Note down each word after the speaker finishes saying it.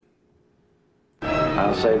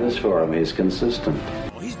I'll say this for him, he's consistent.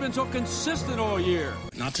 Well, he's been so consistent all year.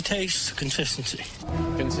 Not the taste, consistency.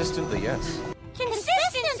 Consistently, yes.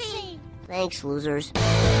 Consistency! Thanks, losers.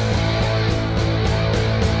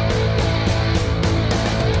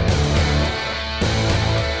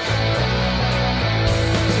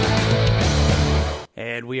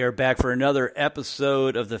 And we are back for another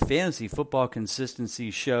episode of the Fantasy Football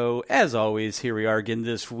Consistency Show. As always, here we are again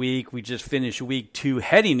this week. We just finished week 2,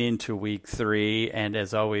 heading into week 3. And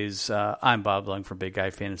as always, I'm Bob Lung from Big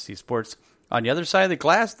Guy Fantasy Sports. On the other side of the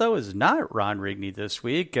glass, though, is not Ron Rigney this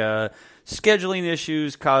week. Scheduling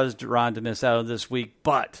issues caused Ron to miss out on this week.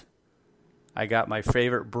 But I got my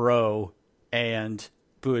favorite bro and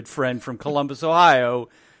good friend from Columbus, Ohio,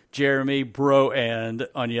 Jeremy Browand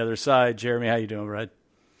on the other side. Jeremy, how you doing, bud?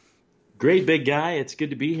 Great, Big Guy. It's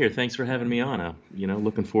good to be here. Thanks for having me on.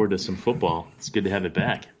 Looking forward to some football. It's good to have it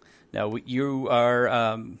back. Now, you are,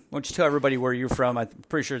 why don't you tell everybody where you're from? I'm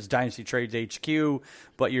pretty sure it's Dynasty Trades HQ,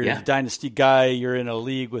 but you're a Dynasty guy. You're in a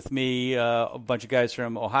league with me, a bunch of guys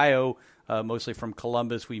from Ohio, mostly from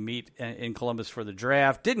Columbus. We meet in Columbus for the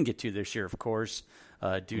draft. Didn't get to this year, of course.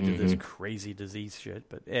 Due to this crazy disease shit.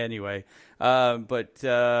 But anyway,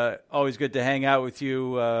 always good to hang out with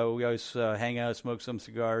you. We always hang out, smoke some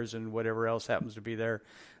cigars, and whatever else happens to be there,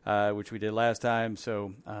 which we did last time.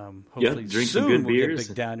 So hopefully drink soon some good we'll beers. get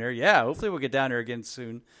big down there. Yeah, hopefully we'll get down there again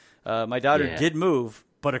soon. My daughter did move,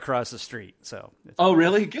 but across the street. So. Oh,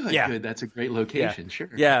 really? Good. Yeah. Good. That's a great location. Yeah. Sure.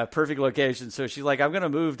 Yeah, perfect location. So she's like, I'm going to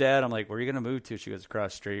move, Dad. I'm like, where are you going to move to? She goes,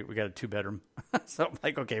 across the street. We got a 2-bedroom. So I'm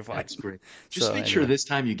like, okay, fine. That's great. Just make sure this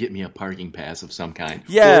time you get me a parking pass of some kind.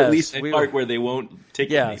 Yes. Or at least a park where they won't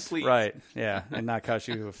ticket me, please. Right. Yeah, and not cost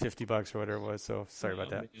you $50 or whatever it was. So sorry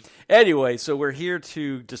about that. Man. Anyway, so we're here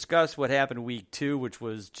to discuss what happened week 2, which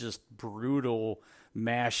was just brutal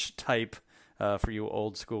MASH type. For you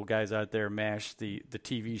old school guys out there, MASH, the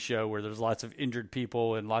TV show where there's lots of injured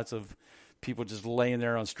people and lots of people just laying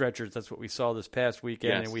there on stretchers. That's what we saw this past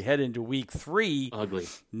weekend. Yes. And we head into week 3 Ugly.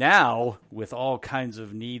 Now with all kinds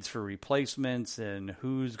of needs for replacements and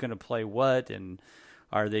who's going to play what and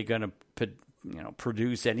are they going to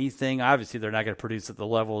produce anything. Obviously, they're not going to produce at the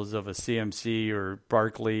levels of a CMC or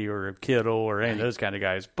Barkley or a Kittle or any of those kind of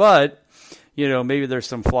guys. But, maybe there's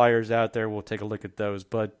some flyers out there. We'll take a look at those.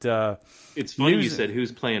 But it's funny you said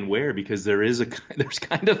who's playing where because there's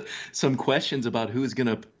kind of some questions about who's going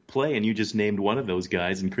to play, and you just named one of those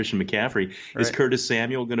guys, and Christian McCaffrey. Right. Is Curtis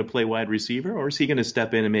Samuel going to play wide receiver, or is he going to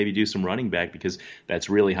step in and maybe do some running back because that's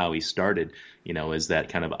really how he started, as that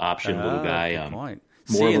kind of option little guy. Good point.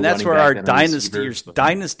 See, and that's where our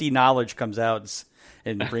dynasty knowledge comes out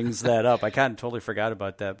and brings that up. I kind of totally forgot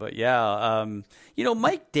about that. But,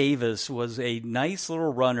 Mike Davis was a nice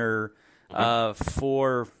little runner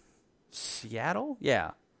for Seattle.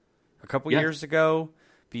 Yeah, a couple years ago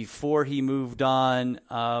before he moved on.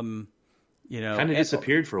 Kind of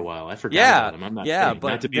disappeared for a while. I forgot about him. I'm not kidding. But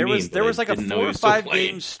not to be there was like a 4 or 5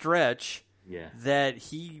 game stretch Yeah. that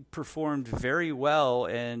he performed very well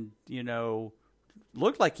and, you know,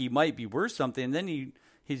 looked like he might be worth something. And then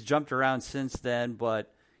he's jumped around since then,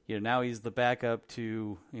 but, you know, now he's the backup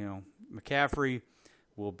to, you know, McCaffrey.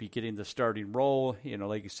 Will be getting the starting role. You know,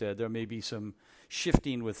 like you said, there may be some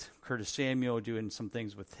shifting with Curtis Samuel, doing some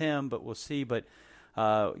things with him, but we'll see. But,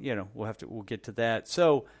 you know, we'll get to that.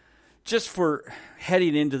 So just for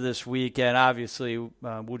heading into this weekend, obviously,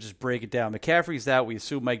 we'll just break it down. McCaffrey's out. We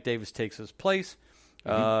assume Mike Davis takes his place.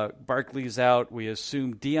 Barkley's out. We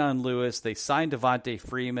assume Dion Lewis. They signed Devontae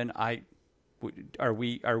Freeman.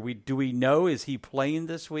 Do we know, is he playing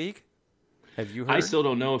this week? Have you heard? I still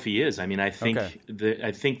don't know if he is. I mean, I think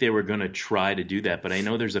they were going to try to do that, but I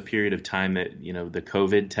know there's a period of time that, you know, the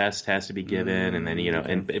COVID test has to be given, and then, you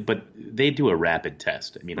know, but they do a rapid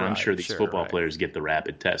test. I mean, I'm sure these football players get the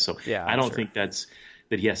rapid test, so I don't think that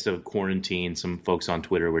he has to quarantine. Some folks on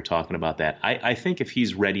Twitter were talking about that. I think if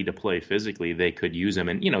he's ready to play physically, they could use him,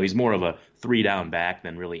 and, you know, he's more of a 3-down back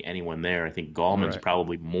than really anyone there. I think Gallman's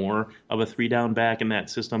probably more of a 3-down back in that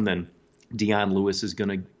system than Dion Lewis is going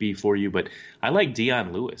to be for you, but I like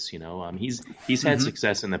Dion Lewis. You know, he's had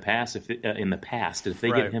success in the past. If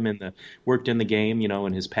they get him worked in the game, you know,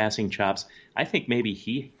 and his passing chops, I think maybe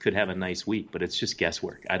he could have a nice week. But it's just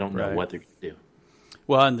guesswork. I don't know what they're going to do.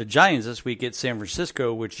 Well, and the Giants this week at San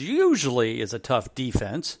Francisco, which usually is a tough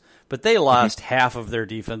defense, but they lost half of their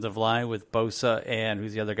defensive line with Bosa and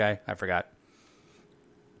who's the other guy? I forgot.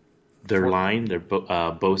 Their line, their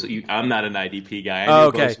Bosa. I'm not an IDP guy. I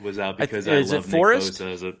knew Bosa was out because I love Nick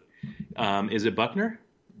Bosa. Is it Buckner?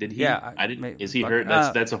 Did he? Yeah, I didn't. Is he hurt?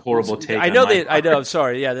 That's a horrible take. I know they. I know. I'm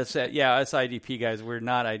sorry. Yeah, that's us IDP guys. We're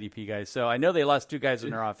not IDP guys. So I know they lost 2 guys in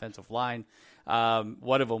their offensive line.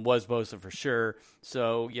 One of them was Bosa for sure.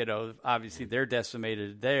 So obviously they're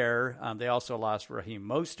decimated there. They also lost Raheem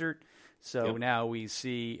Mostert. So now we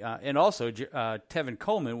see, and also Tevin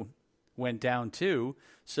Coleman went down too.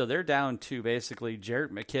 So they're down to basically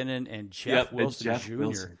Jarrett McKinnon and Jeff Wilson Jr.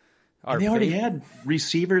 Wilson. And they already had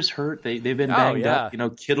receivers hurt. They've been banged up.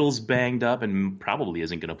 Kittle's banged up and probably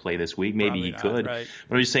isn't going to play this week. Maybe he could. Right.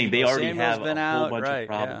 But I'm just saying they already Samuel's have a whole bunch of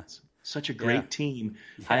problems. Yeah. Such a great team.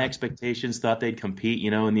 High expectations. Thought they'd compete,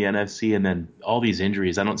 in the NFC, and then all these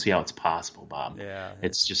injuries. I don't see how it's possible, Bob. Yeah.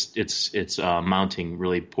 It's just it's mounting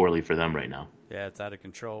really poorly for them right now. Yeah, it's out of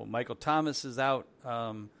control. Michael Thomas is out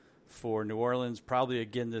for New Orleans probably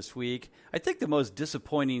again this week. I think the most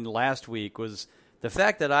disappointing last week was the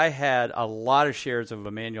fact that I had a lot of shares of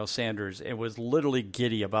Emmanuel Sanders and was literally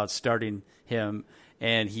giddy about starting him,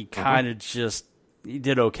 and he kind of he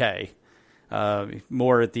did okay.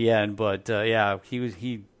 More at the end, but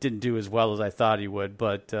he didn't do as well as I thought he would.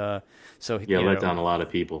 But let down a lot of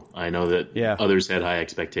people. I know that others had high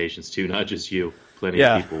expectations too, not just you. Plenty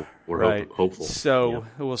of people were hopeful. So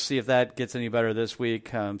we'll see if that gets any better this week.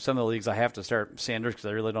 Some of the leagues I have to start Sanders because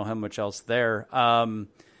I really don't have much else there.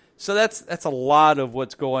 So that's a lot of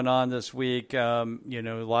what's going on this week. A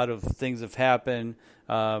lot of things have happened.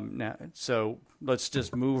 Now, so let's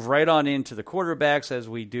just move right on into the quarterbacks as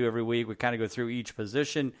we do every week. We kind of go through each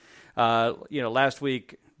position. Last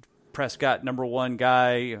week, Prescott, number 1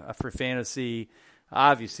 guy for fantasy.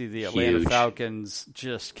 Obviously, the Atlanta Falcons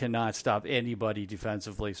just cannot stop anybody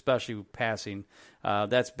defensively, especially passing.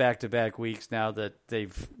 That's back-to-back weeks now that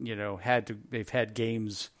they've had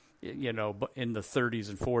games in the 30s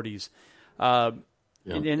and 40s.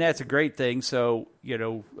 And that's a great thing. So,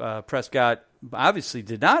 Prescott obviously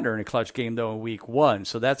did not earn a clutch game, though, in week 1.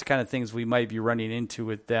 So that's the kind of things we might be running into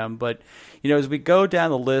with them. But, as we go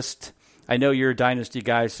down the list, I know you're a Dynasty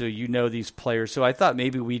guy, so you know these players. So I thought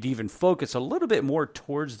maybe we'd even focus a little bit more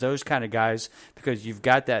towards those kind of guys because you've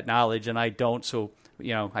got that knowledge and I don't. So,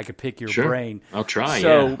 I could pick your brain. I'll try,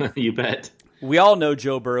 you bet. We all know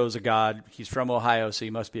Joe Burrow's a god. He's from Ohio, so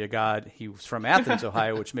he must be a god. He was from Athens,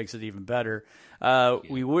 Ohio, which makes it even better.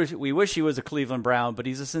 We wish he was a Cleveland Brown, but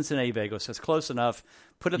he's a Cincinnati Bengals, so it's close enough.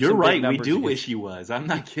 Put up You're some right. big numbers. We do wish he was. I'm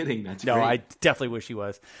not kidding. That's no, great. I definitely wish he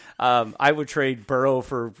was. I would trade Burrow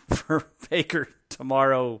for Baker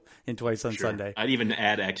tomorrow and twice on Sunday. I'd even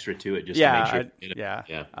add extra to it just to make sure.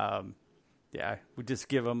 We'll just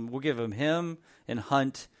give him and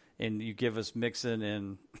Hunt, and you give us Mixon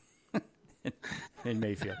and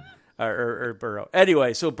Mayfield or Burrow.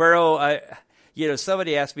 Anyway, so Burrow,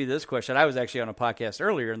 somebody asked me this question. I was actually on a podcast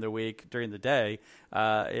earlier in the week during the day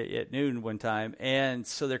at noon one time, and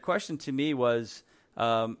so their question to me was,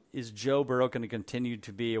 is Joe Burrow going to continue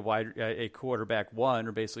to be a quarterback 1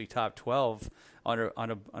 or basically top 12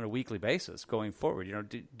 on a weekly basis going forward?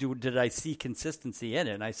 Did I see consistency in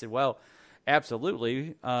it? And I said, well,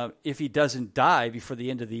 absolutely. If he doesn't die before the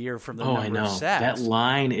end of the year from the number of sacks. That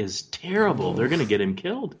line is terrible. They're going to get him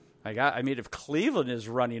killed. If Cleveland is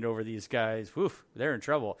running over these guys, they're in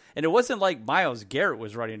trouble. And it wasn't like Myles Garrett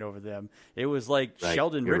was running over them. It was like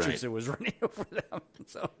Sheldon Richardson was running over them.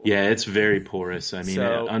 So it's very porous.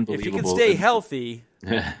 Unbelievable. If he can stay healthy,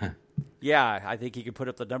 I think he can put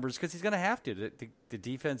up the numbers because he's going to have to. The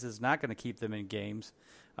defense is not going to keep them in games.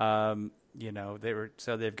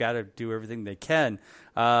 They've got to do everything they can.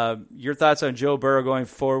 Your thoughts on Joe Burrow going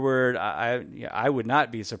forward? I would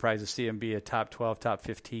not be surprised to see him be a top 12, top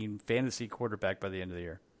 15 fantasy quarterback by the end of the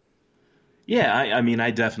year. Yeah,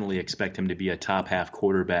 I definitely expect him to be a top half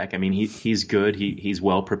quarterback. He's good. He's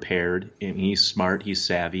well prepared. And he's smart. He's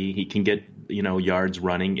savvy. He can get yards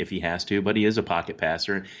running if he has to, but he is a pocket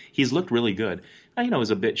passer. He's looked really good. It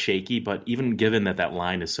was a bit shaky, but even given that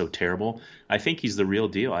line is so terrible, I think he's the real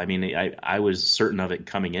deal. I was certain of it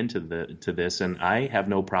coming into this, and I have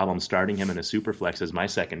no problem starting him in a super flex as my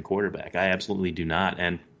second quarterback. I absolutely do not,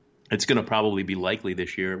 and it's going to probably be likely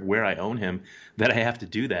this year where I own him that I have to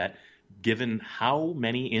do that, given how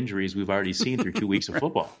many injuries we've already seen through 2 weeks of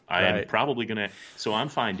football. I am probably going to – so I'm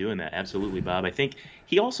fine doing that. Absolutely, Bob. I think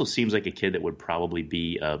he also seems like a kid that would probably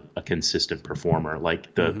be a consistent performer,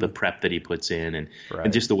 like the prep that he puts in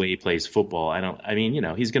and just the way he plays football.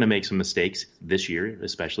 He's going to make some mistakes this year,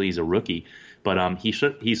 especially. He's a rookie. But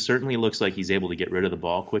he certainly looks like he's able to get rid of the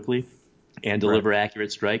ball quickly and deliver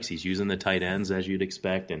accurate strikes. He's using the tight ends as you'd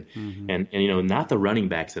expect, and not the running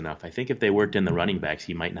backs enough. I think if they worked in the running backs,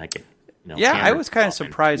 he might not get – I was kind of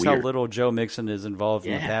surprised how little Joe Mixon is involved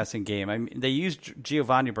in the passing game. They used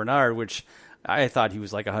Giovanni Bernard, which I thought he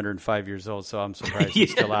was like 105 years old, so I'm surprised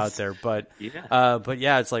he's still out there. But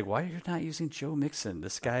yeah, it's like, why are you not using Joe Mixon?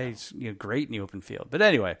 This guy's great in the open field. But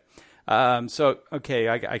anyway, okay,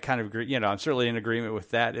 I kind of agree. I'm certainly in agreement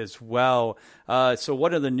with that as well. So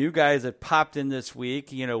one of the new guys that popped in this week,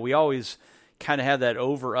 we always kind of have that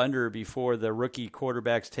over-under before the rookie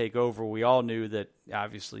quarterbacks take over. We all knew that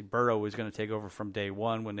obviously Burrow was going to take over from day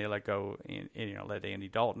one when they let go and let Andy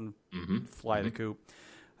Dalton fly the coop.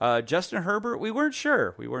 Justin Herbert, we weren't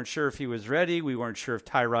sure. We weren't sure if he was ready. We weren't sure if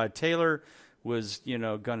Tyrod Taylor was,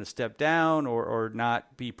 going to step down or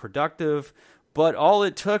not be productive. But all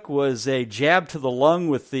it took was a jab to the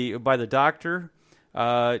lung by the doctor,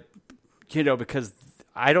 because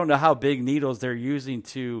I don't know how big needles they're using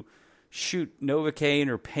to shoot Novocaine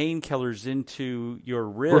or painkillers into your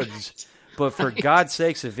ribs. But for God's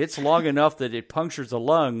sakes, if it's long enough that it punctures a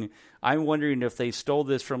lung, I'm wondering if they stole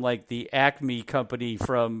this from like the Acme company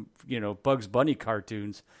from, Bugs Bunny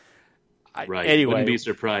cartoons. Right. Anyway, wouldn't be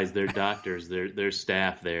surprised. Their doctors, their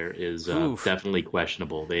staff there is definitely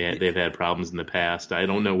questionable. They've had problems in the past. I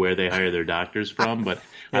don't know where they hire their doctors from, but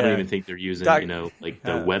I don't even think they're using the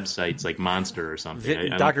websites like Monster or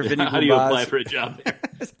something. Dr. Vinny How do you apply for a job there?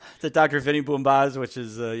 The Dr. Vinny Boombaz, which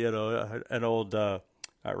is an old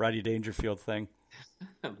Rodney Dangerfield thing.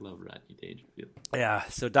 I love Rodney Dangerfield. Yeah,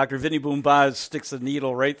 so Dr. Vinny Boombaz sticks a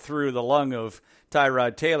needle right through the lung of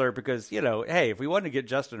Tyrod Taylor because, hey, if we want to get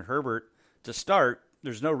Justin Herbert to start,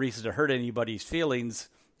 there's no reason to hurt anybody's feelings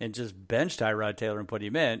and just bench Tyrod Taylor and put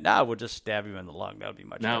him in. Now we'll just stab him in the lung. That would be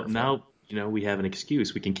much better. Now, we have an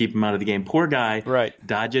excuse. We can keep him out of the game. Poor guy. Right.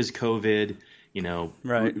 Dodges COVID.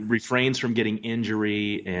 Refrains from getting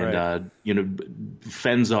injury and,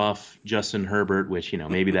 fends off Justin Herbert, which,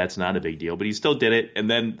 maybe that's not a big deal, but he still did it. And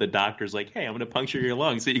then the doctor's like, hey, I'm going to puncture your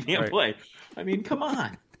lung so you can't play. I mean, come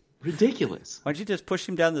on. Ridiculous. Why don't you just push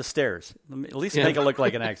him down the stairs? At least make it look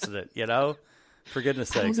like an accident, For goodness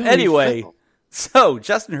sakes. Anyway, so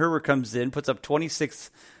Justin Herbert comes in, puts up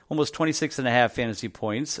almost 26 and a half fantasy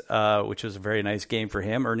points, which was a very nice game for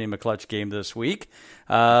him, earning him a clutch game this week.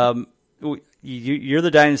 You're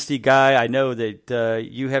the Dynasty guy. I know that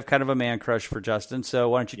you have kind of a man crush for Justin. So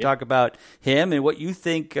why don't you talk about him and what you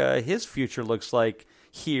think his future looks like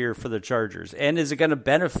here for the Chargers? And is it going to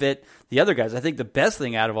benefit the other guys? I think the best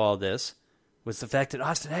thing out of all of this was the fact that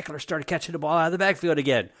Austin Eckler started catching the ball out of the backfield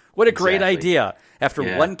again. What a great idea.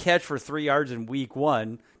 After one catch for 3 yards in week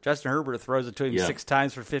one, Justin Herbert throws it to him 6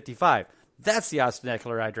 times for 55. That's the Austin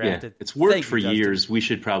Eckler I drafted. It's worked for years. We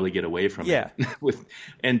should probably get away from it.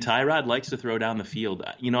 And Tyrod likes to throw down the field.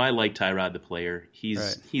 I like Tyrod the player.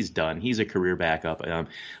 He's done. He's a career backup.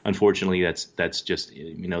 Unfortunately, that's just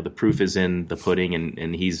the proof is in the pudding,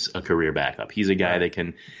 and he's a career backup. He's a guy that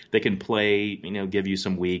can play. Give you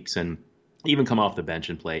some weeks and even come off the bench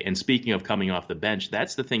and play. And speaking of coming off the bench,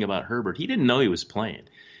 that's the thing about Herbert. He didn't know he was playing.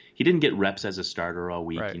 He didn't get reps as a starter all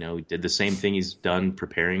week. Right. He did the same thing he's done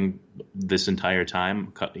preparing this entire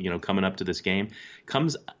time, coming up to this game.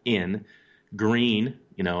 Comes in green,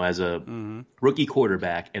 as a rookie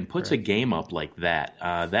quarterback and puts a game up like that.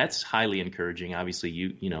 That's highly encouraging. Obviously,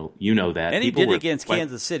 you know that. And he did against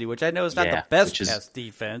Kansas City, which I know is not the best pass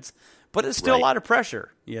defense, but it's still a lot of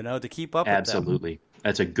pressure, to keep up with them. Absolutely.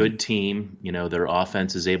 That's a good team. Their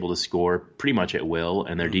offense is able to score pretty much at will,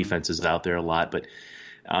 and their defense is out there a lot. But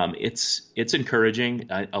it's encouraging.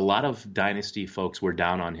 A lot of Dynasty folks were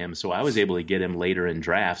down on him, so I was able to get him later in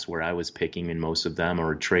drafts where I was picking in most of them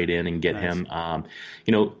or trade in and get him.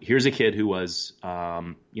 Here's a kid who was,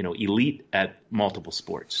 elite at multiple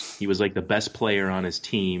sports. He was like the best player on his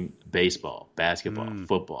team, baseball, basketball,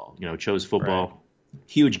 football, chose football. Right.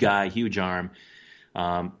 Huge guy, huge arm.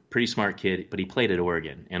 Pretty smart kid, but he played at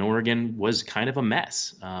Oregon, and Oregon was kind of a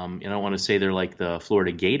mess. I don't want to say they're like the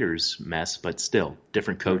Florida Gators mess, but still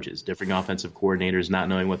different coaches, different offensive coordinators, not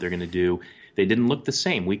knowing what they're going to do. They didn't look the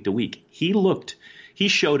same week to week. He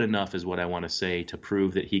showed enough is what I want to say to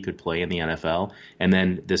prove that he could play in the NFL. And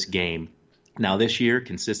then this game, now this year,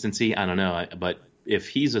 consistency, I don't know, but if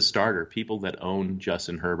he's a starter, people that own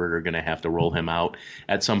Justin Herbert are going to have to roll him out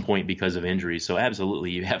at some point because of injuries. So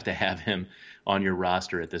absolutely, you have to have him on your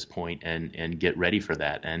roster at this point and get ready for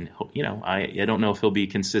that. And, I don't know if he'll be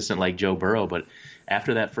consistent like Joe Burrow, but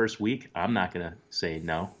after that first week, I'm not going to say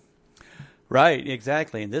no. Right,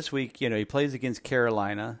 exactly. And this week, he plays against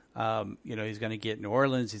Carolina. He's going to get New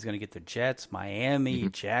Orleans. He's going to get the Jets, Miami,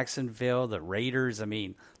 Jacksonville, the Raiders. I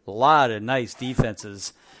mean, a lot of nice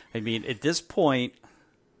defenses. I mean, at this point,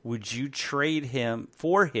 would you trade him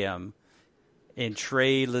for him and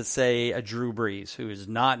trade, let's say, a Drew Brees, who is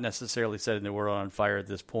not necessarily setting the world on fire at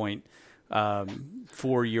this point,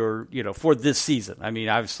 for your, for this season. I mean,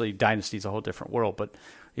 obviously Dynasty is a whole different world, but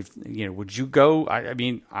if, would you go?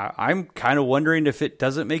 I'm kind of wondering if it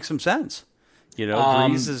doesn't make some sense.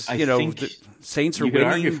 Breeze is, the Saints are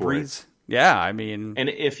winning. Breeze. Yeah, I mean. And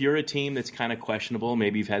if you're a team that's kind of questionable,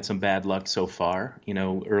 maybe you've had some bad luck so far,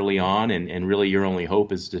 early on, and really your only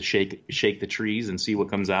hope is to shake the trees and see what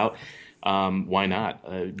comes out. Why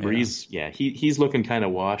not? Breeze, he's looking kind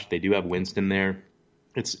of washed. They do have Winston there.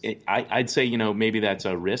 I'd say, maybe that's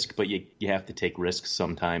a risk, but you have to take risks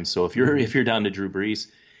sometimes. So if you're down to Drew Brees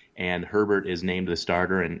and Herbert is named the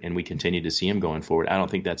starter and we continue to see him going forward, I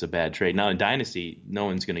don't think that's a bad trade. Now in Dynasty, no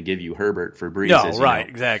one's going to give you Herbert for Brees. No, right,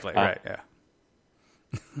 exactly, right, yeah.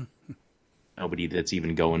 Nobody that's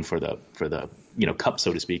even going for the cup,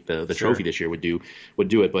 so to speak, the trophy this year would do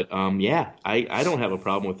it. But I don't have a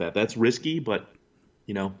problem with that. That's risky, but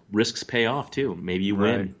risks pay off too. Maybe you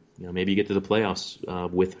win. Maybe you get to the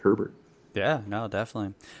playoffs with Herbert. Yeah, no,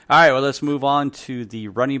 definitely. All right, well, let's move on to the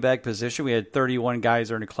running back position. We had 31 guys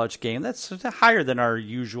earn a clutch game. That's higher than our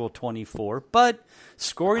usual 24, but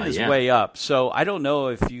scoring is way up. So I don't know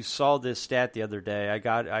if you saw this stat the other day.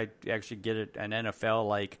 I actually get an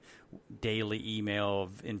NFL daily email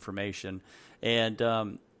of information, and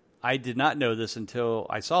I did not know this until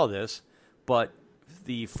I saw this, but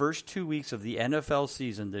the first 2 weeks of the NFL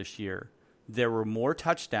season this year, there were more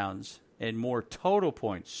touchdowns and more total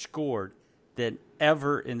points scored than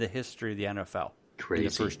ever in the history of the NFL. Crazy. In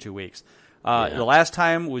the first 2 weeks. The last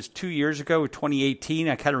time was 2 years ago, 2018.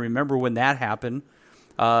 I kind of remember when that happened,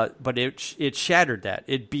 but it shattered that.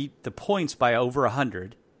 It beat the points by over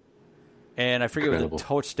 100, and I forget what the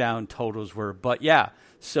touchdown totals were. But yeah,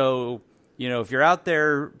 so if you're out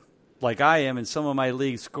there like I am in some of my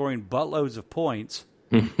leagues scoring buttloads of points,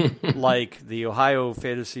 like the Ohio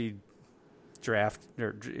Fantasy Draft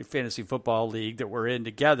or Fantasy Football League that we're in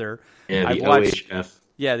together. Yeah, the OHF.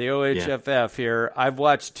 Yeah, the OHFF here. I've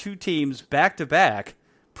watched two teams back to back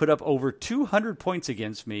put up over 200 points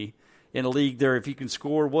against me in a league there. If you can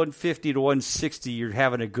score 150 to 160, you're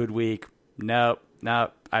having a good week. No,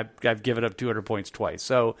 I've given up 200 points twice.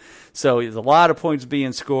 So there's a lot of points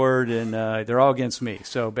being scored, and they're all against me.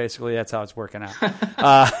 So basically, that's how it's working out.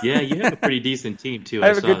 Yeah, you have a pretty decent team too. I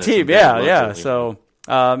have a good team. Yeah. So.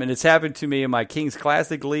 And it's happened to me in my Kings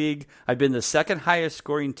Classic League. I've been the second highest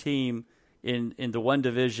scoring team in the one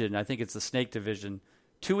division. I think it's the Snake division,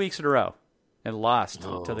 2 weeks in a row, and lost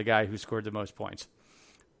to the guy who scored the most points.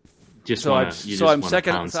 I'm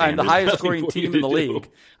second. I'm the highest scoring team in the league.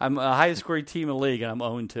 I'm the highest scoring team in the league, and I'm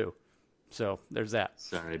 0-2. So there's that.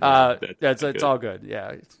 Sorry, it's all good.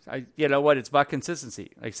 Yeah, you know what? It's about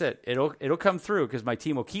consistency. Like I said, it'll come through because my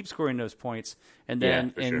team will keep scoring those points, and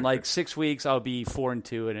then in 6 weeks I'll be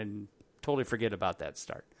 4-2, and then totally forget about that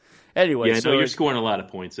start. Anyway, you're scoring a lot of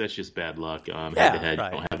points. That's just bad luck. Head to head,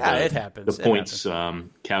 right. You don't have it happens. The points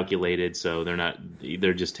calculated, so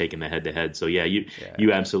they're just taking the head to head. So you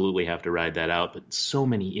absolutely have to ride that out. But so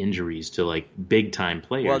many injuries to big time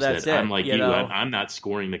players I'm like you. I'm not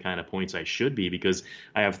scoring the kind of points I should be because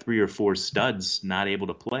I have 3 or 4 studs not able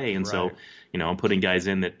to play, and so I'm putting guys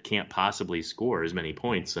in that can't possibly score as many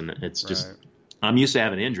points, and it's just. I'm used to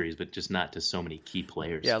having injuries, but just not to so many key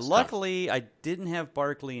players. Yeah, luckily I didn't have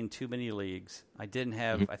Barkley in too many leagues. I didn't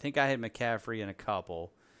have. I think I had McCaffrey in a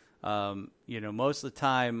couple. Most of the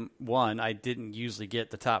time, I didn't usually get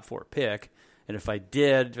the top 4 pick, and if I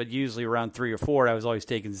did, but usually around 3 or 4, I was always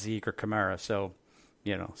taking Zeke or Kamara. So,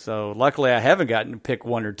 so luckily I haven't gotten to pick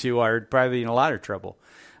 1 or 2. I'd probably be in a lot of trouble.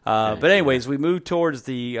 But anyways, we move towards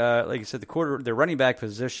the like I said, the running back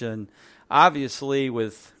position. Obviously,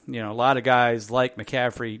 with a lot of guys like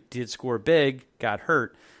McCaffrey did score big, got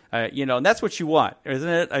hurt, and that's what you want, isn't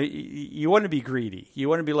it? You want to be greedy. You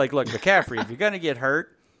want to be like, look, McCaffrey, if you're going to get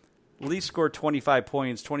hurt, at least score 25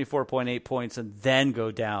 points, 24.8 points, and then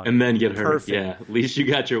go down. And then get hurt. Yeah, at least you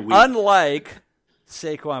got your week. Unlike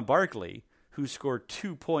Saquon Barkley, who scored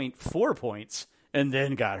 2.4 points and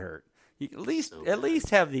then got hurt. You at least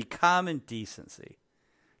have the common decency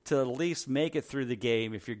to at least make it through the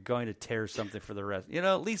game if you're going to tear something for the rest.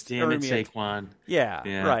 At least damn it, Saquon.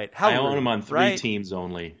 Yeah, right. I own him on 3 teams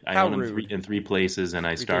only. I own him in 3 places, and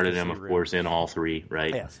I started him, of course, in all 3,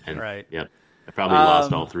 right? Yes, right. Yep. I probably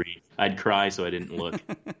lost all 3. I'd cry, so I didn't look.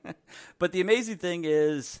 But the amazing thing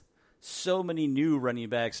is so many new running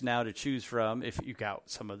backs now to choose from, if you count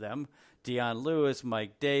some of them. Deion Lewis,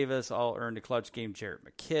 Mike Davis, all earned a clutch game. Jarrett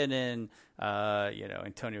McKinnon,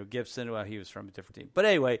 Antonio Gibson. Well, he was from a different team. But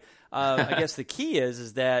anyway, I guess the key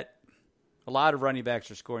is that a lot of running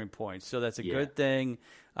backs are scoring points. So that's a good thing.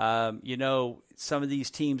 Some of these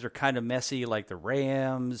teams are kind of messy, like the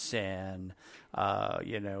Rams and,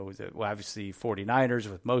 obviously 49ers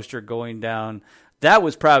with Mostert going down. That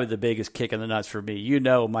was probably the biggest kick in the nuts for me.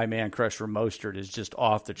 My man crush for Mostert is just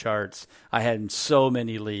off the charts. I had him in so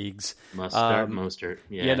many leagues. Must start Mostert.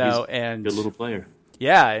 Yeah, and good little player.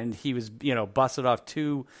 Yeah, and he was, busted off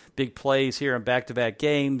 2 big plays here in back-to-back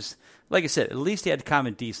games. Like I said, at least he had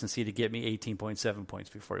common decency to get me 18.7 points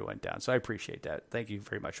before he went down. So I appreciate that. Thank you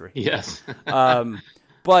very much, Ray. Yes.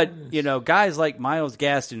 But, guys like Myles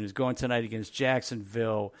Gaskin, who's going tonight against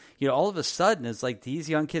Jacksonville, all of a sudden it's like these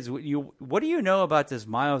young kids, what do you know about this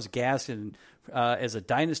Myles Gaskin as a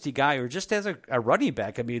dynasty guy or just as a running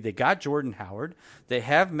back? I mean, they got Jordan Howard, they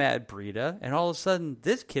have Matt Breida, and all of a sudden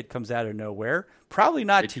this kid comes out of nowhere. Probably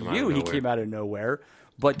not to you, he came out of nowhere.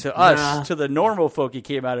 But to us, to the normal folk, he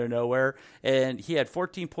came out of nowhere, and he had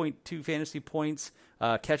 14.2 fantasy points,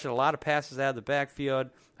 catching a lot of passes out of the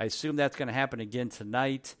backfield. I assume that's going to happen again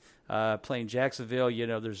tonight, playing Jacksonville.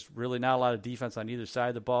 There's really not a lot of defense on either side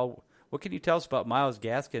of the ball. What can you tell us about Myles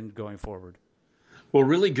Gaskin going forward? Well,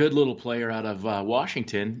 really good little player out of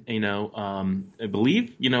Washington. I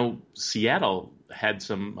believe, Seattle had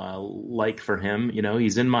some like for him.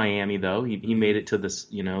 He's in Miami though. He made it to this,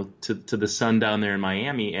 to the sun down there in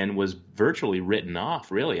Miami and was virtually written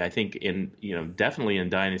off. Really, I think definitely in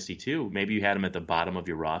Dynasty too. Maybe you had him at the bottom of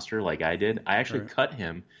your roster like I did. I actually cut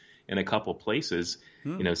him in a couple places.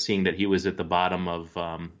 Seeing that he was at the bottom of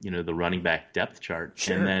the running back depth chart,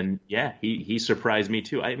 and then he surprised me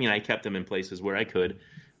too. I mean, I kept him in places where I could,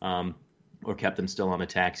 or kept him still on the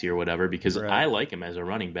taxi or whatever because I like him as a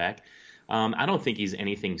running back. I don't think he's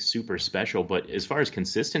anything super special, but as far as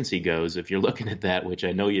consistency goes, if you're looking at that, which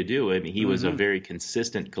I know you do, I mean, he was a very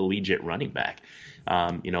consistent collegiate running back.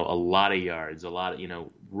 A lot of yards, a lot of,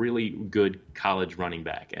 really good college running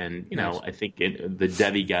back. And, I think the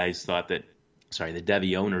Devy guys thought that, the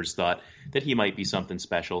Devy owners thought that he might be something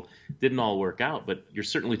special. Didn't all work out, but you're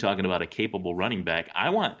certainly talking about a capable running back.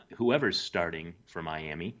 I want whoever's starting for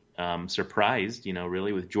Miami. Surprised,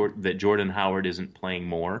 really with that Jordan Howard isn't playing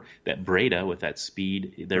more, that Breida with that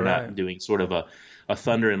speed, they're not doing sort of a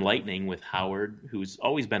thunder and lightning with Howard, who's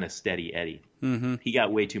always been a steady Eddie. He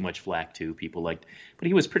got way too much flack too. People liked, but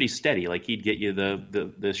he was pretty steady. Like he'd get you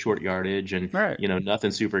the short yardage and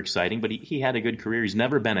nothing super exciting. But he had a good career. He's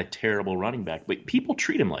never been a terrible running back. But people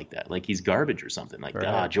treat him like that, like he's garbage or something. Like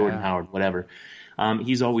Jordan Howard, whatever.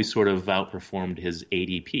 He's always sort of outperformed his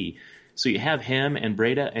ADP. So you have him and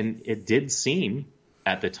Breida, and it did seem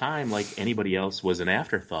at the time like anybody else was an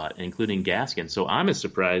afterthought, including Gaskin. So I'm as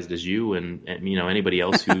surprised as you and anybody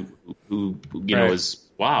else who is,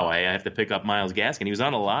 wow, I have to pick up Myles Gaskin. He was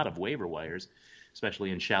on a lot of waiver wires,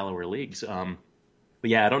 especially in shallower leagues. But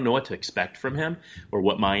yeah, I don't know what to expect from him or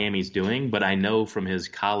what Miami's doing, but I know from his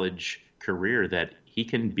college career that he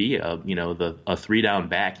can be a 3-down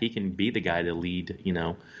back. He can be the guy to lead,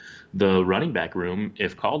 the running back room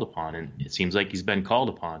if called upon, and it seems like he's been called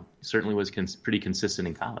upon. He certainly was pretty consistent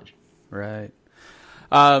in college. Right.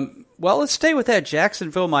 Well, let's stay with that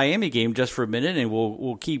Jacksonville-Miami game just for a minute, and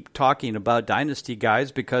we'll keep talking about Dynasty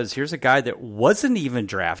guys because here's a guy that wasn't even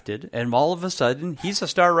drafted, and all of a sudden he's a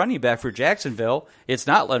star running back for Jacksonville. It's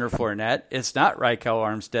not Leonard Fournette. It's not Raquel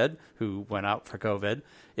Armstead, who went out for COVID.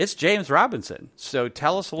 It's James Robinson. So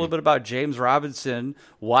tell us a little bit about James Robinson,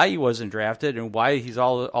 why he wasn't drafted, and why he's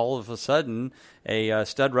all of a sudden a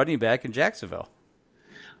stud running back in Jacksonville.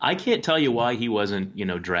 I can't tell you why he wasn't,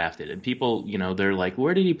 drafted. And people, they're like,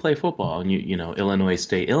 where did he play football? And Illinois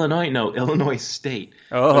State. Illinois State.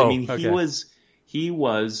 Oh, but, I mean, okay. he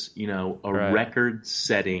was, a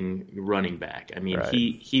record-setting running back. I mean,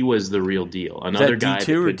 he was the real deal. Another guy.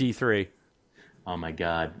 D2 or D3? Oh my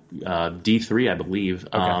God, D3, I believe.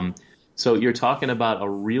 Okay. So you're talking about a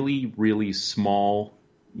really, really small,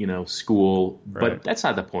 school, but that's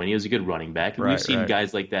not the point. He was a good running back, and we've seen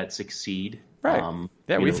guys like that succeed. Right.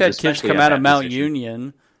 We've had kids come out of Mount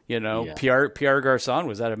Union. Pierre Garçon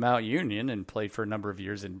was out of Mount Union and played for a number of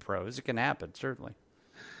years in pros. It can happen, certainly.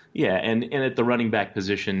 Yeah, and at the running back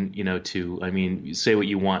position, say what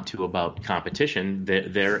you want to about competition,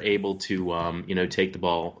 they're able to, take the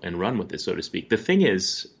ball and run with it, so to speak. The thing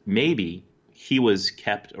is, maybe he was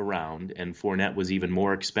kept around and Fournette was even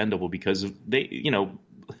more expendable because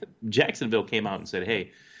Jacksonville came out and said,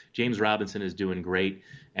 hey, James Robinson is doing great.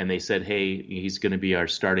 And they said, hey, he's going to be our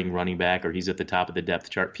starting running back or he's at the top of the depth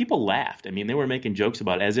chart. People laughed. I mean, they were making jokes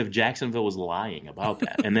about it as if Jacksonville was lying about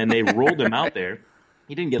that. And then they rolled him out there.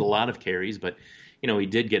 He didn't get a lot of carries, but, he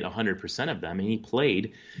did get 100% of them. And he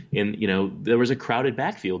played in, there was a crowded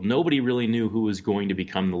backfield. Nobody really knew who was going to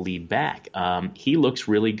become the lead back. He looks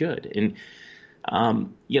really good. And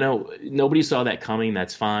Nobody saw that coming.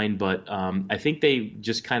 That's fine. But I think they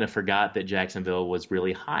just kind of forgot that Jacksonville was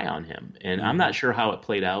really high on him. And I'm not sure how it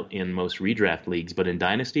played out in most redraft leagues, but in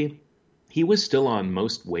Dynasty, he was still on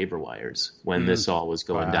most waiver wires when this all was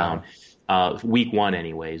going down. Week one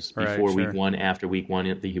anyways, before week one, after week one,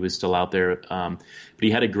 he was still out there. But he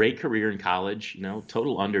had a great career in college,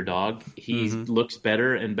 total underdog. He looks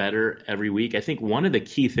better and better every week. I think one of the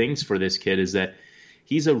key things for this kid is that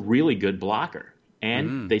he's a really good blocker.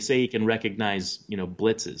 And they say he can recognize,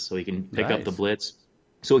 blitzes, so he can pick up the blitz.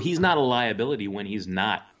 So he's not a liability when he's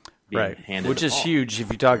not being handed which the is ball. huge.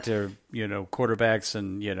 If you talk to, quarterbacks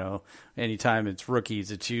and, anytime it's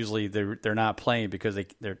rookies, it's usually they're not playing because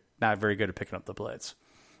they're not very good at picking up the blitz.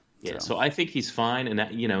 Yeah, so I think he's fine, and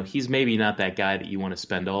that, he's maybe not that guy that you want to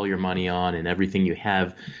spend all your money on and everything you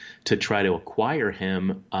have to try to acquire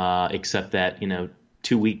him, except that,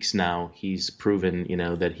 2 weeks now he's proven,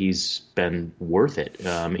 that he's been worth it.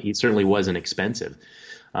 He certainly wasn't expensive.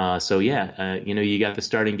 You got the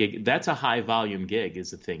starting gig. That's a high volume gig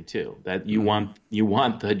is the thing too, that you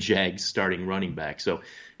want the Jags starting running back. So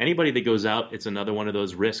anybody that goes out, it's another one of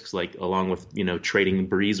those risks, like along with, trading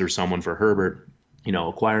Breeze or someone for Herbert,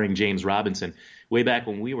 acquiring James Robinson. Way back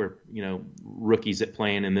when we were, rookies at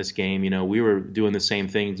playing in this game, we were doing the same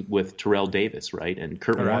thing with Terrell Davis, right? And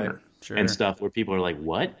Kurt Warner. Sure. And stuff where people are like,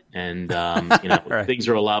 what? And, things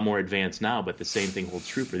are a lot more advanced now, but the same thing holds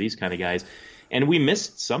true for these kind of guys. And we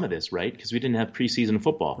missed some of this, right? Because we didn't have preseason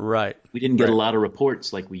football. Right. We didn't get a lot of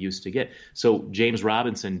reports like we used to get. So James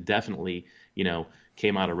Robinson definitely,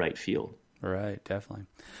 came out of right field. Right, definitely.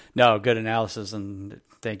 No, good analysis, and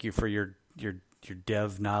thank you for your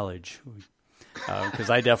dev knowledge. Because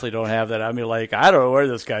I definitely don't have that. I mean, I don't know where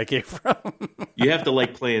this guy came from. You have to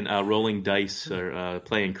like playing rolling dice or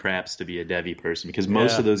playing craps to be a Devy person, because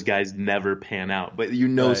most of those guys never pan out. But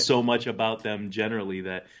so much about them generally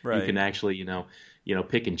that you can actually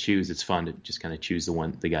pick and choose. It's fun to just kind of choose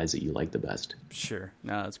the guys that you like the best. Sure,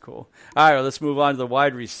 no, that's cool. All right, well, let's move on to the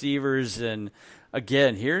wide receivers. And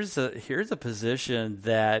again, here's a position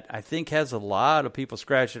that I think has a lot of people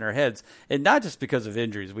scratching their heads, and not just because of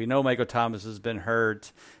injuries. We know Michael Thomas has been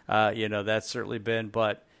hurt. That's certainly been,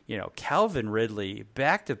 but Calvin Ridley,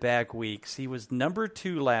 back-to-back weeks. He was number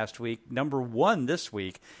 2 last week, number 1 this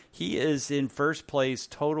week. He is in first place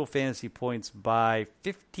total fantasy points by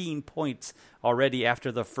 15 points already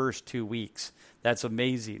after the first 2 weeks. That's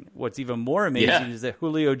amazing. What's even more amazing is that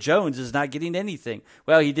Julio Jones is not getting anything.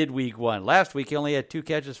 Well, he did week 1. Last week, he only had 2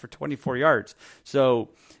 catches for 24 yards. So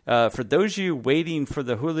for those of you waiting for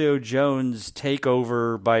the Julio Jones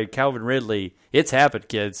takeover by Calvin Ridley, it's happened,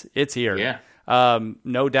 kids. It's here. Yeah.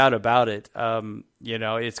 No doubt about it.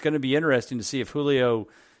 It's going to be interesting to see if Julio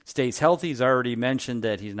stays healthy. He's already mentioned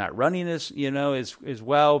that he's not running as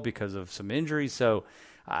well because of some injuries. So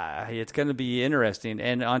it's going to be interesting.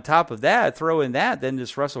 And on top of that, throw in that, then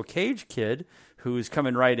this Russell Cage kid who's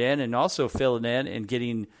coming right in and also filling in and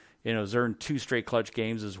getting, has earned 2 straight clutch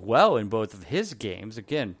games as well in both of his games.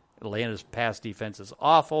 Again, Atlanta's pass defense is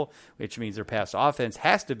awful, which means their pass offense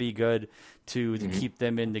has to be good to keep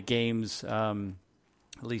them in the games, at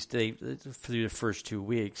least through the first 2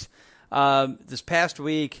 weeks. This past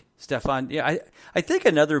week, Stephon, I think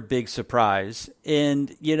another big surprise,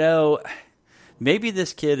 and, maybe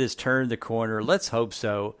this kid has turned the corner. Let's hope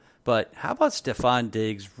so. But how about Stephon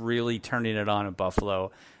Diggs really turning it on in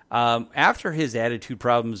Buffalo? After his attitude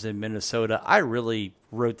problems in Minnesota, I really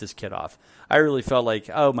wrote this kid off. I really felt like,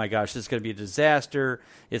 oh my gosh, this is going to be a disaster.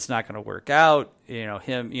 It's not going to work out.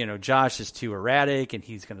 Josh is too erratic, and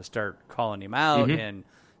he's going to start calling him out. And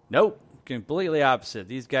nope, completely opposite.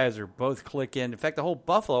 These guys are both clicking. In fact, the whole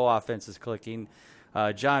Buffalo offense is clicking.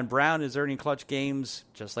 John Brown is earning clutch games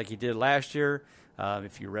just like he did last year.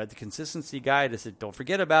 If you read the consistency guide, I said, don't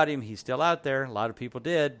forget about him. He's still out there. A lot of people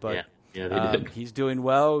did, but they did. He's doing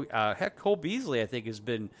well. Heck, Cole Beasley, I think, has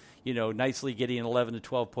been nicely getting 11 to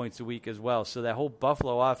 12 points a week as well. So that whole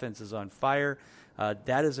Buffalo offense is on fire.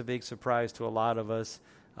 That is a big surprise to a lot of us.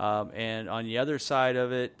 And on the other side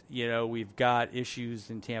of it, we've got issues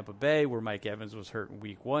in Tampa Bay where Mike Evans was hurt in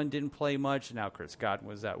week 1, didn't play much. Now Chris Godwin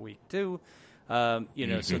was out week 2. So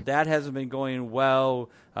that hasn't been going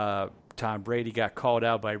well. Tom Brady got called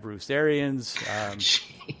out by Bruce Arians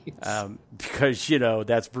because,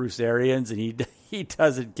 that's Bruce Arians, and he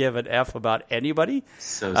doesn't give an F about anybody.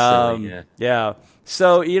 So silly, yeah.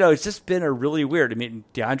 So, it's just been a really weird. I mean,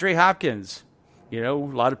 DeAndre Hopkins, a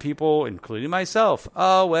lot of people, including myself,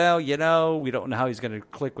 oh, well, we don't know how he's going to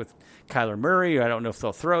click with Kyler Murray. I don't know if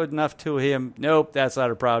they'll throw enough to him. Nope, that's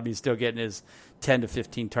not a problem. He's still getting his 10 to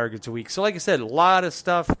 15 targets a week. So like I said, a lot of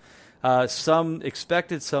stuff Some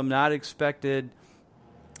expected, some not expected.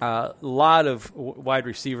 A lot of wide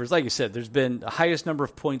receivers. Like you said, there's been the highest number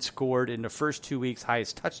of points scored in the first 2 weeks,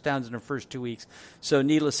 highest touchdowns in the first 2 weeks. So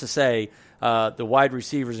needless to say, the wide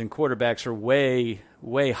receivers and quarterbacks are way,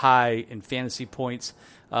 way high in fantasy points.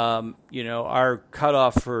 Our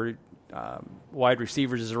cutoff for wide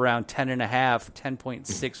receivers is around 10.5,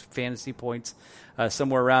 10.6 fantasy points,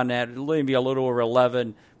 somewhere around that. Maybe a little over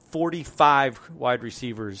 11. 45 wide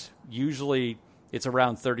receivers, usually it's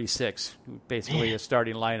around 36, basically a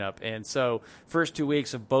starting lineup. And so first 2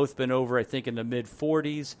 weeks have both been over, I think, in the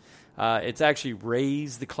mid-40s. It's actually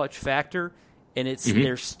raised the clutch factor, and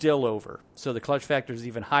they're still over. So the clutch factor is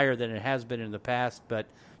even higher than it has been in the past, but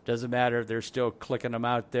doesn't matter. They're still clicking them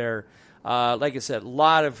out there. Like I said, a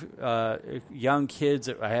lot of young kids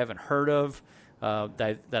that I haven't heard of,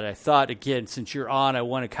 that I thought, again, since you're on, I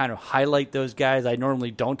want to kind of highlight those guys. I normally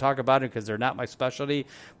don't talk about it because they're not my specialty,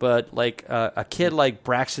 but like a kid like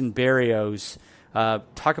Braxton Berrios,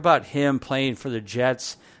 talk about him playing for the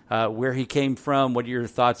Jets, where he came from. What are your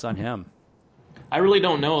thoughts on him? I really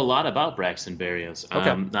don't know a lot about Braxton Berrios. Okay.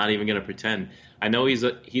 I'm not even going to pretend. I know he's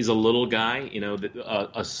a little guy,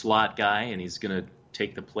 a slot guy, and he's going to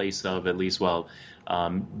take the place of, at least while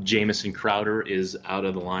Jamison Crowder is out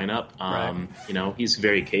of the lineup. Right. He's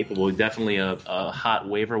very capable. Definitely a hot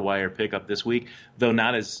waiver wire pickup this week, though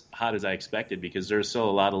not as hot as I expected, because there's still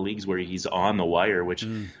a lot of leagues where he's on the wire, which,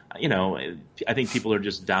 I think people are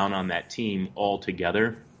just down on that team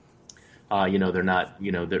altogether. They're not,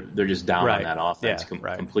 they're just down on that offense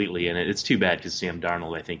completely. And it's too bad because Sam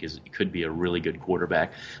Darnold, I think, could be a really good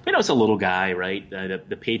quarterback. But, it's a little guy, right?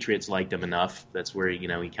 The Patriots liked him enough. That's where, he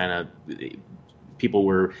kind of people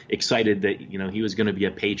were excited that, he was going to be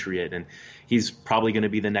a Patriot, and he's probably going to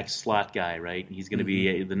be the next slot guy, right? He's going to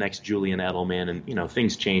be the next Julian Edelman, and,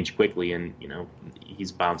 things change quickly, and,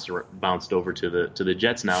 he's bounced over to the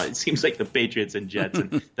Jets now. It seems like the Patriots and Jets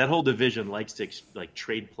and that whole division likes to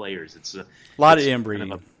trade players. It's a lot of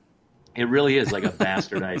inbreeding. It really is like a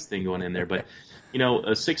bastardized thing going in there. But, a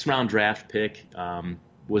 6th-round draft pick,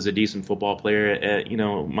 was a decent football player at,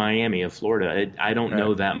 Miami of Florida. I don't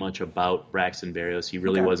know that much about Braxton Berrios. He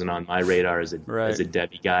really wasn't on my radar as a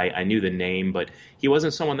Debbie guy. I knew the name, but he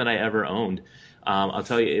wasn't someone that I ever owned. I'll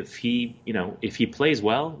tell you, if he plays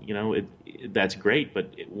well, that's great.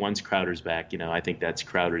 But once Crowder's back, I think that's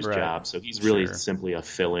Crowder's job. So he's really simply a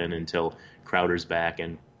fill-in until Crowder's back.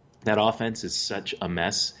 And that offense is such a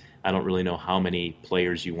mess. I don't really know how many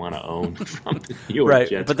players you want to own from the New York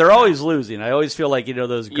Jets. But they're always losing. I always feel like,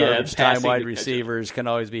 those garbage time wide receivers can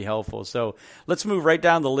always be helpful. So let's move right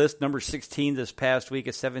down the list. Number 16 this past week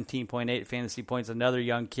is 17.8 fantasy points, another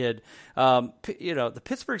young kid. The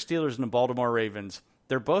Pittsburgh Steelers and the Baltimore Ravens,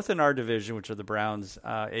 they're both in our division, which are the Browns,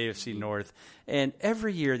 AFC North. And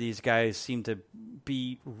every year these guys seem to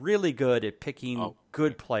be really good at picking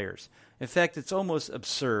good players. In fact, it's almost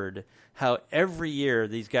absurd how every year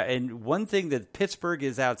these guys, and one thing that Pittsburgh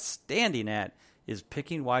is outstanding at is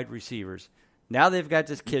picking wide receivers. Now they've got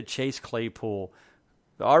this kid, Chase Claypool,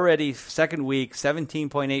 already second week,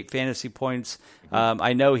 17.8 fantasy points.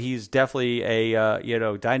 I know he's definitely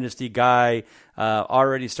a dynasty guy,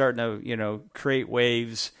 already starting to create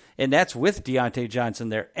waves. And that's with Deontay Johnson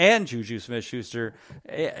there and Juju Smith-Schuster.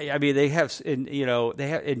 I mean, they have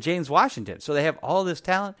and James Washington. So they have all this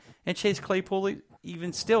talent, and Chase Claypool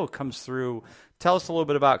even still comes through. Tell us a little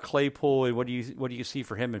bit about Claypool and what do you see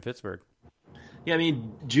for him in Pittsburgh? Yeah, I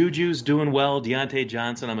mean, Juju's doing well. Deontay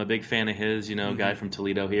Johnson, I'm a big fan of his. Guy from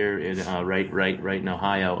Toledo here, right in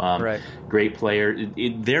Ohio. Great player.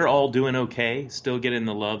 They're all doing okay. Still getting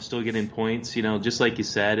the love. Still getting points. Just like you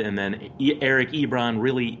said. And then Eric Ebron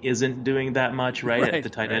really isn't doing that much, at the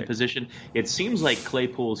tight end position. It seems like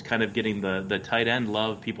Claypool's kind of getting the tight end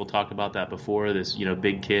love. People talked about that before. This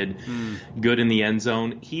big kid, good in the end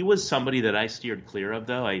zone. He was somebody that I steered clear of,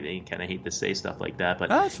 though. I kind of hate to say stuff like that,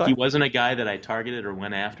 but he wasn't a guy that I targeted or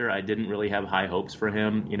went after. I didn't really have high hopes for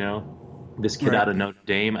him, this kid out of Notre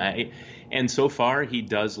Dame. And so far he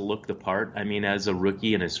does look the part. I mean, as a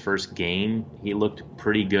rookie in his first game, he looked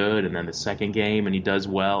pretty good. And then the second game, and he does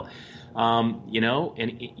well.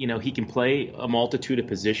 He can play a multitude of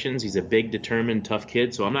positions. He's a big, determined, tough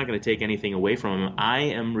kid. So I'm not going to take anything away from him. I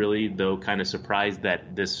am really, though, kind of surprised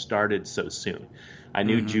that this started so soon. I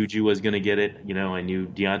knew Juju was going to get it. I knew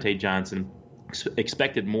Deontay Johnson.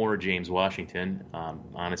 Expected more James Washington,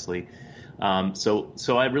 honestly.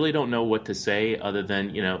 So I really don't know what to say other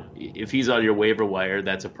than, if he's on your waiver wire,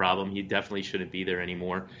 that's a problem. He definitely shouldn't be there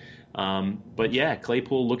anymore. But yeah,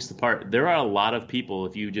 Claypool looks the part. There are a lot of people,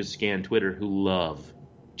 if you just scan Twitter, who love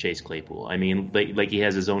Chase Claypool. I mean, like he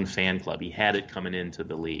has his own fan club. He had it coming into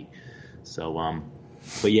the league. So,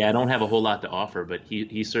 but yeah, I don't have a whole lot to offer. But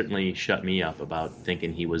he certainly shut me up about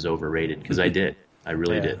thinking he was overrated because I did. I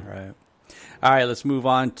really did. Right. All right, let's move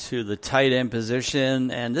on to the tight end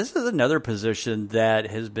position. And this is another position that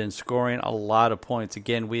has been scoring a lot of points.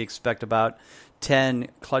 Again, we expect about 10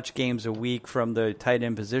 clutch games a week from the tight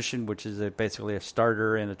end position, which is basically a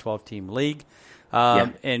starter in a 12-team league.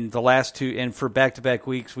 And the last two, and for back-to-back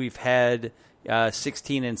weeks, we've had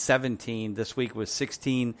 16 and 17. This week was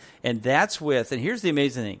 16. And that's with, and here's the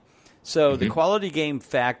amazing thing. So the quality game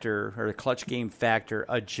factor, or the clutch game factor,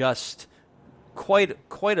 adjusts quite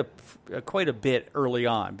a bit early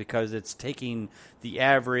on because it's taking the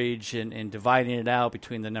average and dividing it out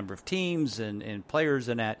between the number of teams and players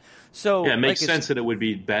and that. So yeah, it makes sense that it would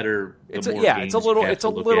be better. It's a little.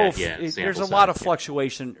 There's a lot of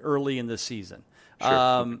fluctuation early in the season.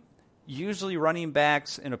 Sure. Usually running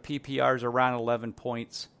backs in a PPR is around 11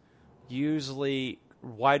 points. Usually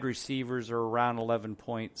wide receivers are around 11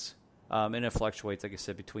 points. And it fluctuates, like I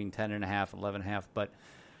said, between 10.5 and 11.5.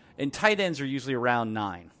 And tight ends are usually around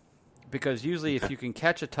 9 because usually if you can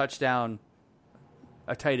catch a touchdown,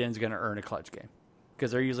 a tight end's going to earn a clutch game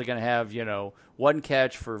because they're usually going to have, one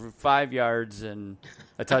catch for 5 yards and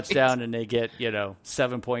a touchdown and they get,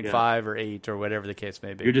 7.5 or 8 or whatever the case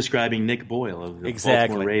may be. You're describing Nick Boyle of the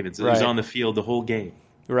Baltimore Ravens. He was on the field the whole game.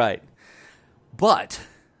 Right. But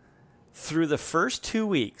through the first 2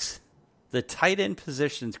 weeks, the tight end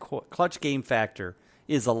position's clutch game factor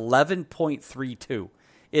is 11.32.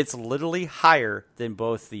 It's literally higher than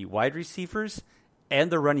both the wide receivers and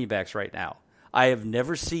the running backs right now. I have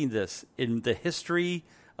never seen this in the history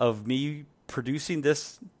of me producing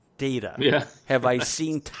this data. Yeah. Have I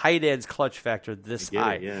seen tight ends clutch factor this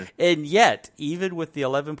high? Yeah. And yet, even with the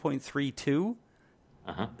 11.32,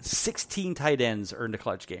 16 tight ends earned a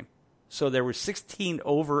clutch game. So there were 16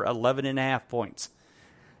 over 11.5 points.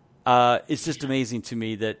 It's just amazing to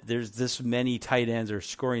me that there's this many tight ends are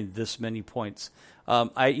scoring this many points.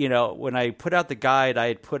 When I put out the guide, I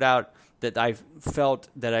had put out that I felt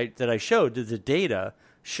that I showed that the data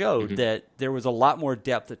showed that there was a lot more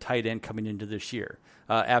depth at tight end coming into this year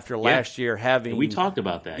after last year having. We talked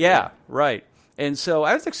about that. Yeah, right. And so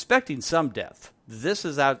I was expecting some depth. This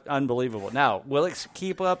is unbelievable. Now, will it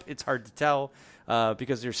keep up? It's hard to tell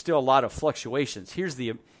because there's still a lot of fluctuations. Here's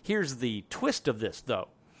the twist of this, though.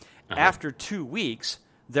 After 2 weeks,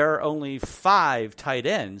 there are only 5 tight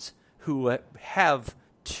ends who have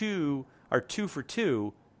 2 for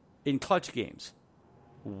 2 in clutch games.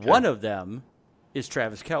 Okay. One of them is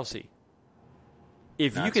Travis Kelce.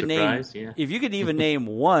 If you could even name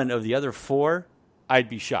one of the other 4, I'd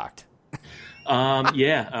be shocked. Let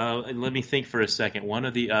me think for a second. One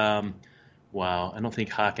of the I don't think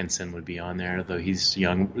Hawkinson would be on there, though he's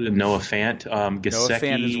young. Noah Fant, Gesicki, Noah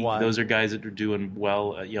Fant is one. Those are guys that are doing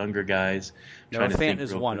well, younger guys. Noah Fant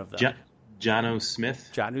is one of them. Jonnu Smith.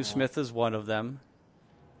 Jonnu Smith is one of them.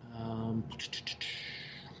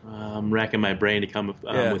 I'm racking my brain to come up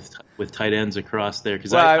with tight ends across there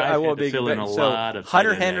because I will be fill in a lot of.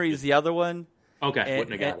 Hunter Henry is the other one. Okay,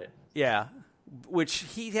 wouldn't have got it. Yeah, which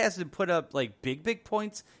he hasn't put up like big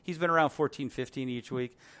points. He's been around 14, 15 each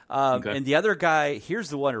week. And the other guy, here's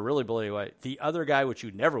the one who really blew you away. The other guy, which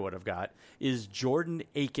you never would have got, is Jordan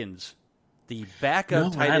Akins, the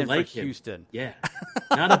backup tight end for Houston. Yeah,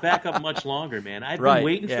 not a backup much longer, man. I've been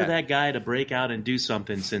waiting for that guy to break out and do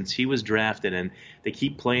something since he was drafted, and they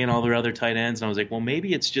keep playing all their other tight ends. And I was like, well,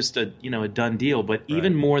 maybe it's just a done deal. But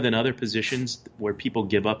even more than other positions where people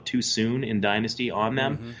give up too soon in Dynasty on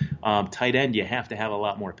them, tight end, you have to have a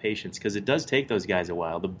lot more patience because it does take those guys a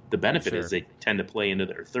while. The benefit is they tend to play into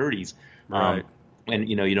their 30s. And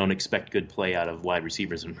you don't expect good play out of wide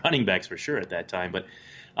receivers and running backs for sure at that time. But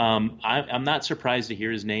I'm not surprised to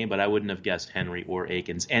hear his name, but I wouldn't have guessed Henry or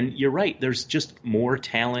Akins. And you're right, there's just more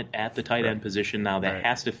talent at the tight end position now that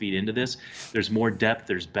has to feed into this. There's more depth.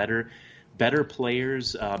 There's better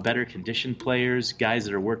players, better conditioned players, guys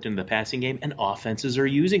that are worked into the passing game, and offenses are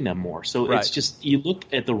using them more. So it's just, you look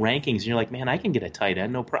at the rankings and you're like, man, I can get a tight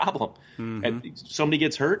end, no problem. And somebody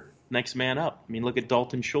gets hurt, next man up. I mean, look at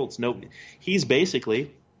Dalton Schultz. No, he's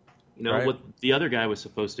basically what the other guy was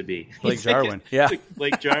supposed to be. Blake Jarwin.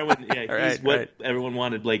 Blake Jarwin. Yeah, he's what everyone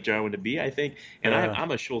wanted Blake Jarwin to be, I think. And I'm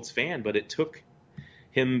a Schultz fan, but it took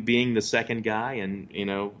him being the second guy and,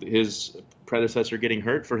 his predecessor getting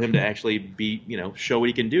hurt for him to actually be, show what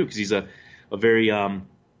he can do because he's a very,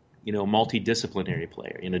 multidisciplinary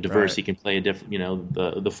player, diverse. He can play a different,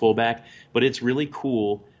 the fullback. But it's really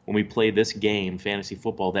cool when we play this game, fantasy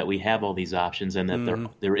football, that we have all these options and that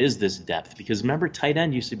there is this depth. Because remember, tight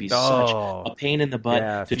end used to be such a pain in the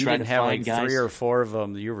butt to try to have find like guys. 3 or 4 of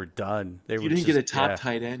them, you were done. You didn't get a top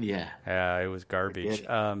tight end, Yeah, it was garbage.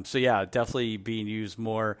 So yeah, definitely being used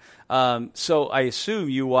more. So I assume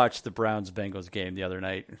you watched the Browns-Bengals game the other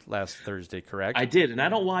night, last Thursday, correct? I did, and I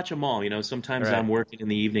don't watch them all. Sometimes I'm working in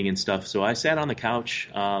the evening and stuff. So I sat on the couch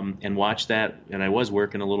and watched that, and I was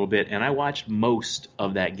working a little bit, and I watched most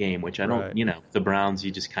of that game, which I don't, the Browns,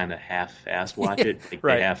 you just kind of half-assed watch it.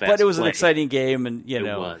 Right, but it was an exciting game, and it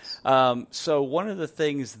was. So one of the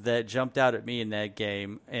things that jumped out at me in that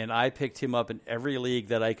game, and I picked him up in every league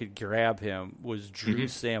that I could grab him, was Drew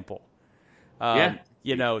Sample.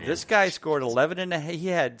 This guy scored 11 and a half. He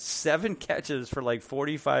had 7 catches for like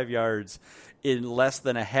 45 yards in less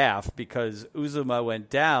than a half because Uzomah went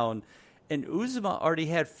down. And Uzomah already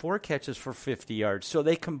had 4 catches for 50 yards. So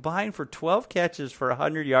they combined for 12 catches for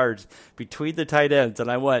 100 yards between the tight ends. And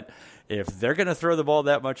I went, if they're going to throw the ball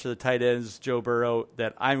that much to the tight ends, Joe Burrow,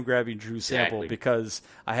 that I'm grabbing Drew Sample because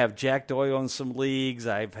I have Jack Doyle in some leagues.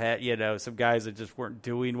 I've had, some guys that just weren't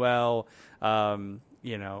doing well. I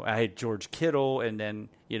had George Kittle, and then,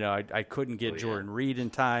 I couldn't get Jordan Reed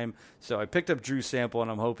in time. So I picked up Drew Sample, and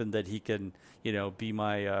I'm hoping that he can, be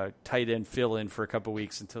my tight end fill-in for a couple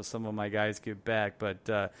weeks until some of my guys get back. But,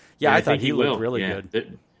 I thought he looked really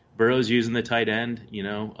good. Burrow's using the tight end,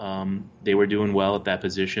 they were doing well at that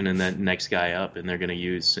position, and then next guy up, and they're going to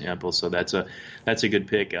use Sample. So that's a good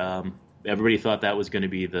pick. Everybody thought that was going to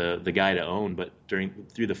be the guy to own, but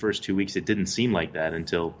through the first 2 weeks, it didn't seem like that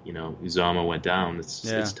until Uzomah went down.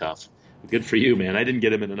 It's tough. Good for you, man. I didn't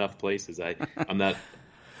get him in enough places. I'm not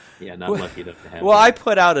lucky enough to have. Well, him. I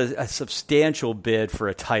put out a substantial bid for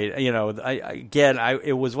a tight.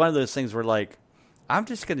 It was one of those things where like I'm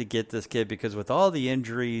just going to get this kid because with all the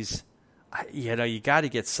injuries, you got to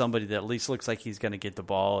get somebody that at least looks like he's going to get the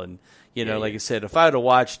ball. And like I said, if I would have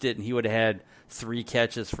watched it and he would have had 3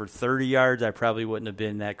 catches for 30 yards, I probably wouldn't have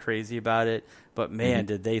been that crazy about it. But man,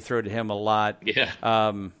 did they throw to him a lot?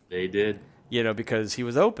 Yeah, they did. Because he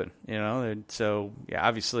was open. And so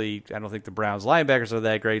obviously, I don't think the Browns linebackers are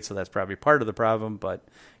that great, so that's probably part of the problem. But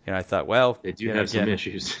I thought, well, they do have some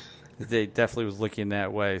issues. They definitely was looking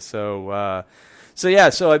that way. So I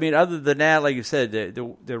mean, other than that, like you said,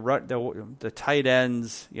 the tight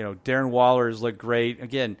ends, Darren Waller's look great.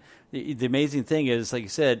 Again, the amazing thing is, like you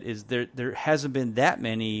said, is there hasn't been that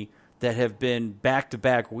many that have been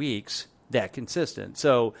back-to-back weeks that consistent.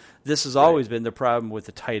 So this has always been the problem with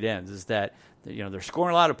the tight ends is that they're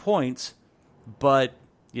scoring a lot of points, but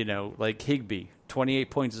like Higbee, 28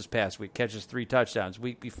 points this past week, catches 3 touchdowns.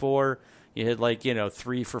 Week before, you had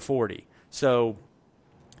 3 for 40. So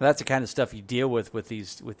that's the kind of stuff you deal with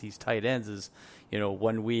these tight ends is,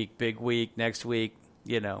 1 week, big week, next week,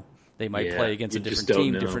 they might play against a different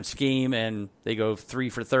team, different scheme, and they go 3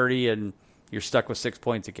 for 30, and you're stuck with 6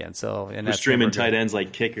 points again. So, and we're streaming tight ends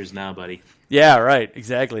like kickers now, buddy. Yeah, right,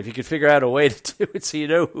 exactly. If you could figure out a way to do it, so you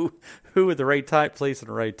know who at the right time, place at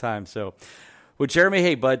the right time. So, well, Jeremy,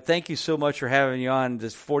 hey, bud, thank you so much for having you on.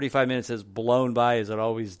 This 45 minutes has blown by as it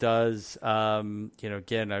always does. Again,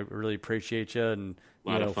 I really appreciate you, and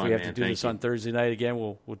if we have to do this on Thursday night again,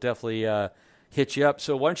 we'll definitely hit you up.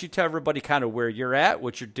 So why don't you tell everybody kind of where you're at,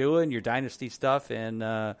 what you're doing, your Dynasty stuff, and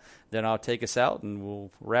then I'll take us out, and we'll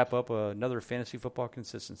wrap up another Fantasy Football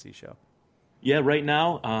Consistency show. Yeah, right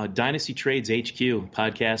now, Dynasty Trades HQ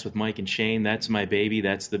podcast with Mike and Shane. That's my baby.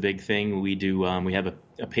 That's the big thing. We do. We have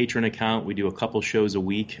a patron account. We do a couple shows a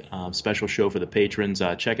week, special show for the patrons.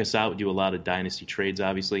 Check us out. We do a lot of Dynasty Trades,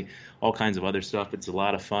 obviously, all kinds of other stuff. It's a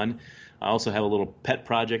lot of fun. I also have a little pet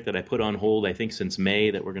project that I put on hold, I think, since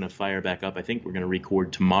May that we're going to fire back up. I think we're going to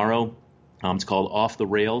record tomorrow. It's called Off the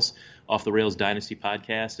Rails Dynasty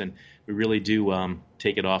Podcast, and we really do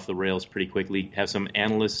take it off the rails pretty quickly. Have some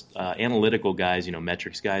analytical guys,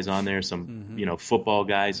 metrics guys on there, some football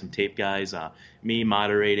guys, some tape guys, me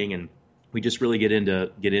moderating, and we just really get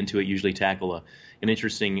into it. Usually tackle an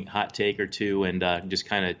interesting hot take or two, and just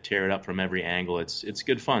kind of tear it up from every angle. It's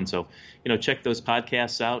good fun. So check those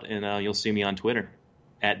podcasts out, and you'll see me on Twitter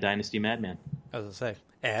at Dynasty Madman. As I say,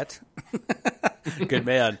 at. Good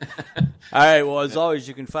man. All right. Well, as always,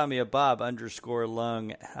 you can find me at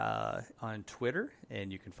Bob_Lung on Twitter.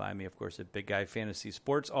 And you can find me, of course, at Big Guy Fantasy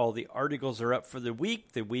Sports. All the articles are up for the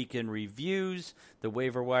week, the weekend reviews, the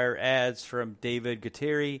waiver wire ads from David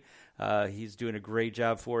Gutteri. He's doing a great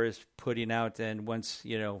job for us putting out, and once,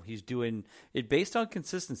 he's doing it based on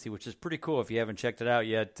consistency, which is pretty cool. If you haven't checked it out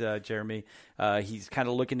yet, Jeremy, he's kind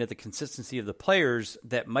of looking at the consistency of the players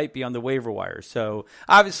that might be on the waiver wire. So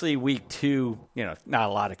obviously week 2, not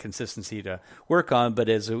a lot of consistency to work on, but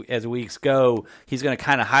as weeks go, he's going to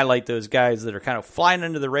kind of highlight those guys that are kind of flying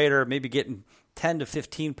under the radar, maybe getting 10 to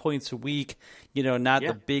 15 points a week, not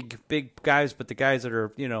the big guys, but the guys that are,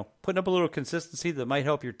 putting up a little consistency that might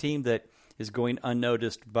help your team that is going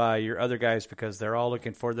unnoticed by your other guys because they're all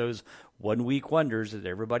looking for those 1 week wonders that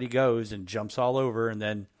everybody goes and jumps all over. And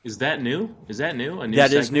then is that new? A new that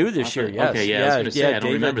segment? Is new this year. Yes. Okay. Yeah. I was going to say, I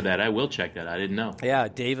don't remember that. I will check that. I didn't know. Yeah.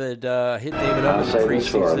 David, hit David up in the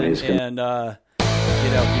preseason and, he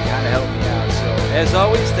kind of helped me out. So as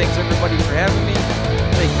always, thanks everybody for having me.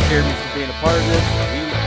 Thank you, Jeremy, for being a part of this.